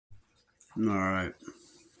All right.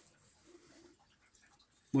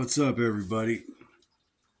 What's up, everybody?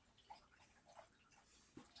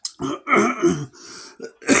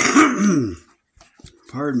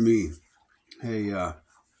 Pardon me. Hey, all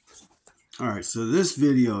right, so this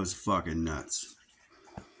video is fucking nuts.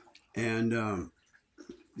 And the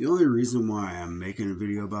only reason why I'm making a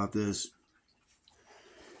video about this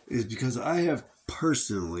is because I have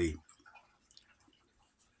personally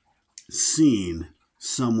seen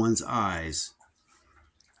someone's eyes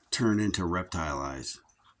turn into reptile eyes.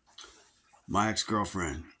 My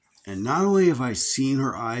ex-girlfriend. And not only have I seen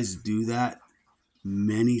her eyes do that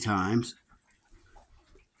many times,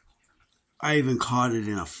 I even caught it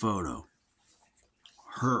in a photo.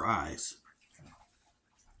 Her eyes.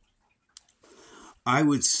 I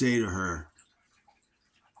would say to her,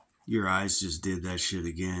 your eyes just did that shit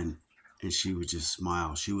again. And she would just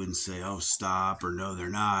smile. She wouldn't say, oh, stop, or no, they're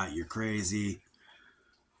not, you're crazy.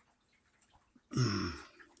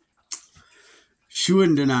 She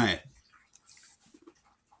wouldn't deny it.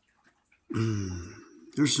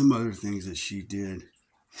 There's some other things that she did.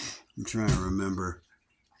 I'm trying to remember.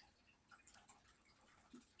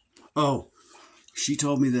 Oh, she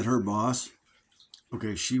told me that her boss,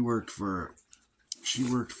 okay, she worked for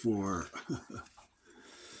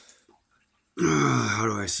how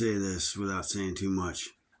do I say this without saying too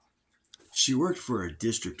much? She worked for a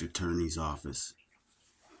district attorney's office.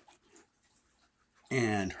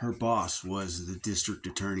 And her boss was the district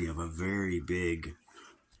attorney of a very big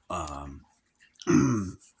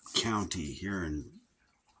county here in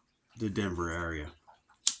the Denver area.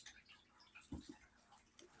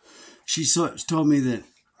 She told me that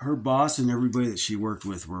her boss and everybody that she worked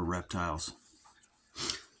with were reptiles.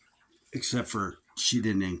 Except for she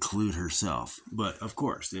didn't include herself. But of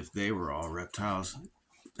course, if they were all reptiles,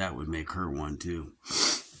 that would make her one too.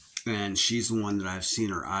 And she's the one that I've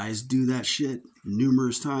seen her eyes do that shit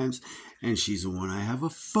numerous times. And she's the one I have a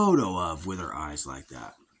photo of with her eyes like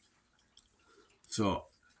that. So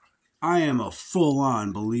I am a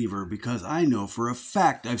full-on believer because I know for a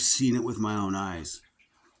fact I've seen it with my own eyes.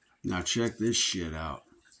 Now check this shit out.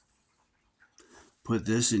 Put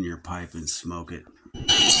this in your pipe and smoke it.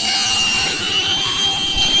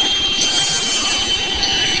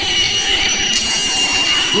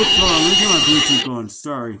 Whoops, hold on, let me get my Bluetooth going.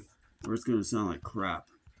 Sorry, or it's going to sound like crap.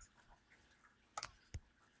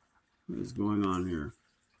 What is going on here?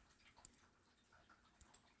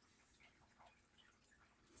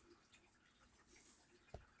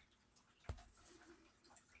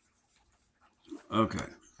 Okay,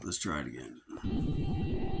 let's try it again.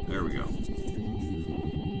 There we go.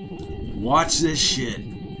 Watch this shit.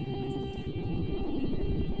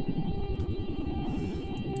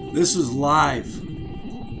 This is live.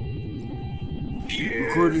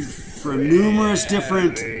 Recorded from numerous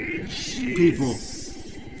different people.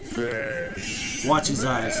 Watch his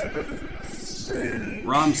eyes.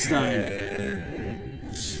 Rammstein.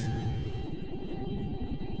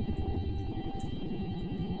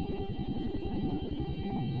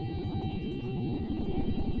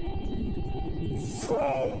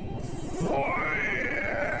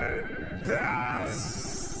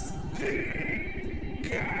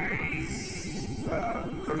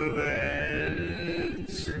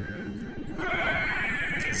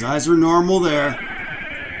 His eyes are normal there.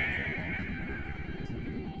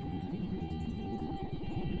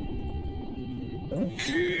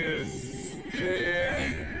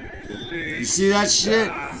 You see that shit?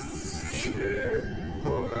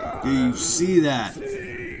 Do you see that?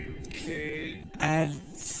 At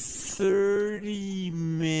 30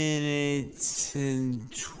 minutes and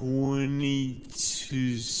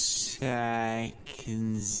 22 seconds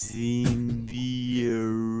in the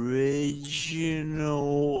original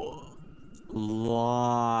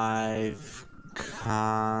live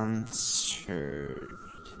concert,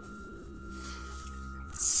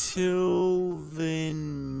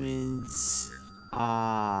 Tillman's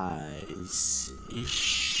eyes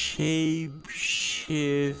shape-shift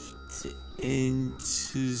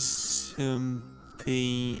into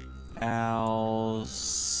something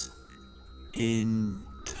else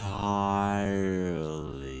entirely.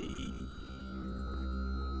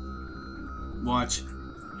 Watch.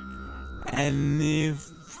 And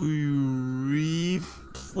if we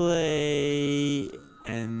replay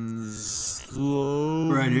and slow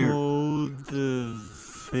mo the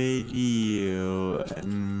video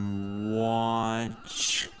and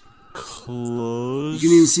watch closely, you can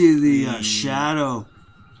even see the shadow.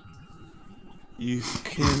 You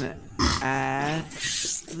can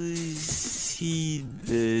actually see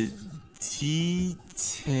the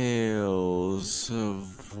details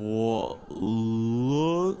of what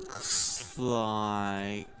looks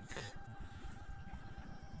like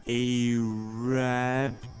a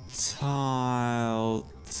reptile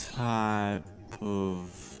type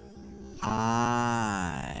of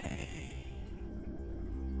eye.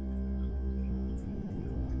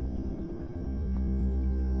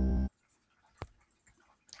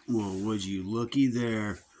 Well, would you looky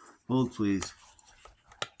there? Hold, please.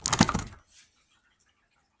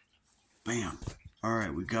 Bam. All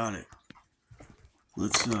right, we got it.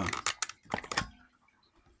 Let's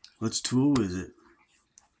tool with it.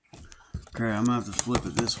 Okay, I'm gonna have to flip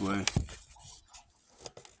it this way.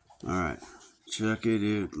 All right, check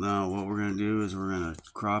it out. Now, what we're gonna do is we're gonna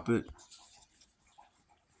crop it.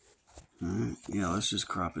 All right, yeah, let's just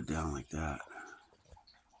crop it down like that.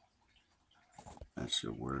 That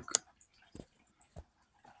should work.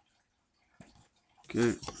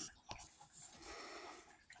 Okay.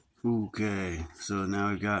 Okay, so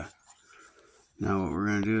now what we're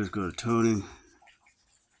gonna do is go to toning.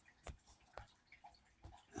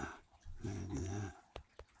 I'm gonna do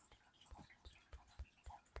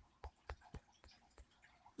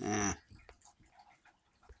that.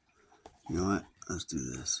 You know what? Let's do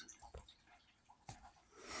this.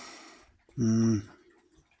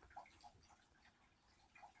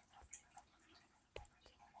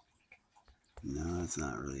 No, that's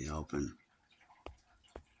not really helping.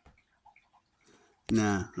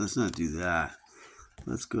 Nah, let's not do that.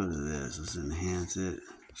 Let's go to this. Let's enhance it.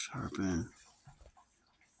 Sharpen.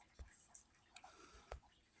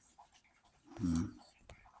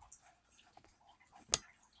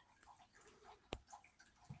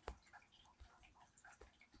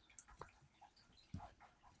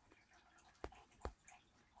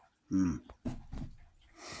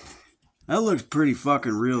 That looks pretty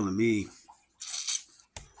fucking real to me.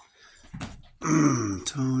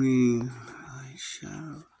 Toning, light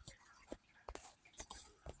shadow.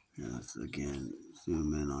 Yeah, let's again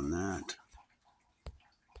zoom in on that.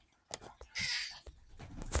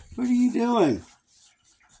 What are you doing?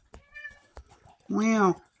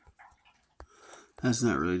 Wow. That's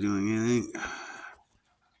not really doing anything.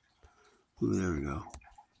 Ooh, there we go.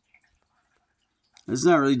 That's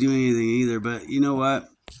not really doing anything either, but you know what?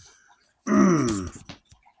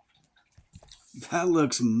 That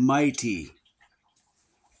looks mighty.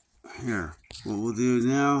 Here, what we'll do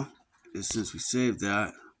now is, since we saved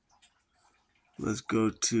that, let's go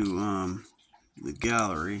to the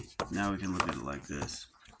gallery. Now we can look at it like this.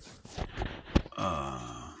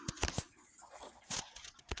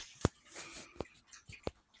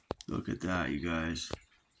 Look at that, you guys.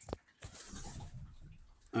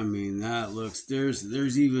 I mean, that looks, there's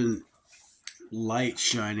even light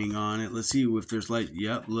shining on it. Let's see if there's light.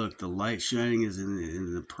 Yep, look, the light shining is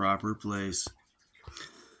in the proper place.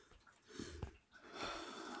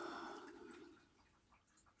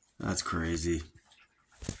 That's crazy.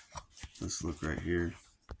 Let's look right here.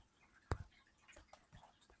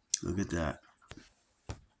 Look at that.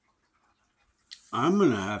 I'm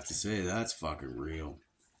gonna have to say that's fucking real.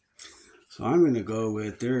 So I'm gonna go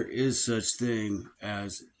with, there is such thing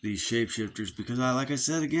as these shapeshifters, because like I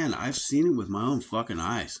said again, I've seen it with my own fucking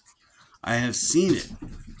eyes. I have seen it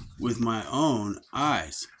with my own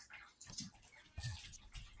eyes.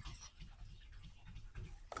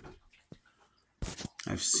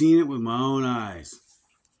 I've seen it with my own eyes.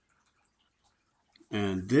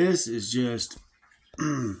 And this is just,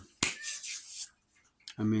 I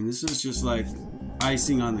mean, this is just like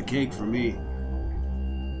icing on the cake for me.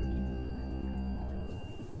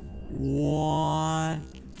 What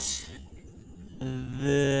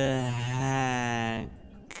the heck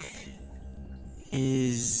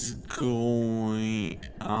is going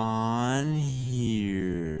on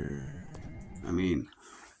here? I mean,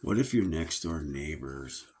 what if your next door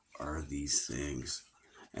neighbors are these things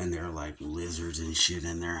and they're like lizards and shit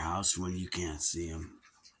in their house when you can't see them?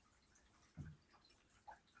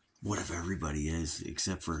 What if everybody is,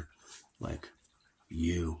 except for like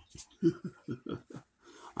you?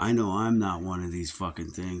 I know I'm not one of these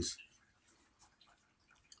fucking things.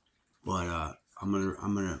 But I'm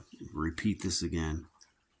gonna repeat this again.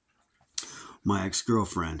 My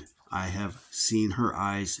ex-girlfriend, I have seen her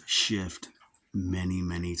eyes shift many,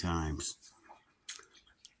 many times.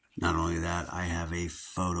 Not only that, I have a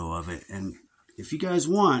photo of it. And if you guys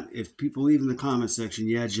want, if people leave in the comment section,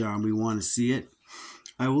 yeah, John, we want to see it,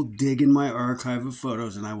 I will dig in my archive of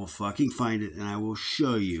photos and I will fucking find it and I will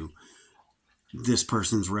show you this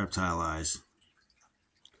person's reptile eyes.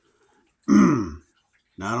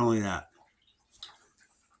 Not only that.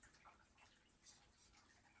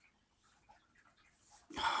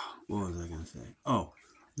 What was I going to say? Oh,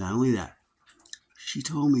 not only that. She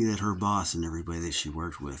told me that her boss and everybody that she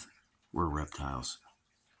worked with were reptiles.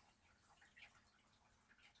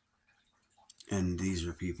 And these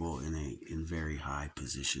are people in very high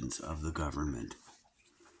positions of the government.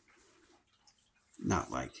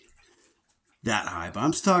 Not like that high, but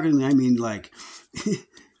I'm talking, I mean, like,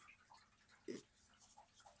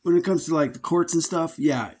 when it comes to like the courts and stuff,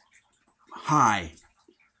 yeah, high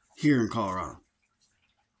here in Colorado.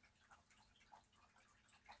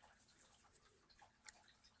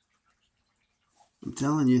 I'm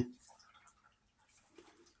telling you,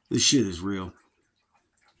 this shit is real.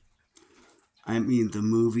 I mean, the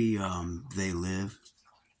movie They Live,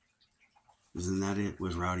 isn't that it?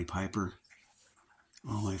 Was Rowdy Piper?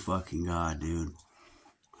 Oh my fucking god, dude.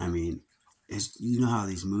 I mean, you know how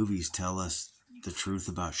these movies tell us the truth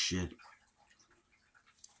about shit?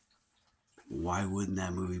 Why wouldn't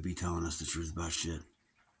that movie be telling us the truth about shit?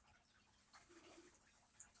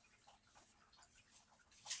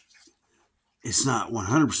 It's not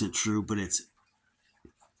 100% true, but it's,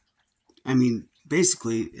 I mean,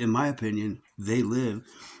 basically, in my opinion, They Live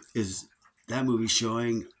is that movie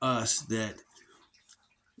showing us that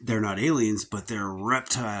they're not aliens, but they're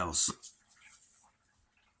reptiles.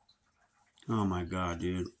 Oh my god,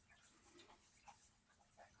 dude.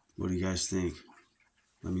 What do you guys think?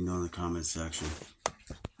 Let me know in the comment section.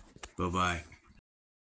 Bye-bye.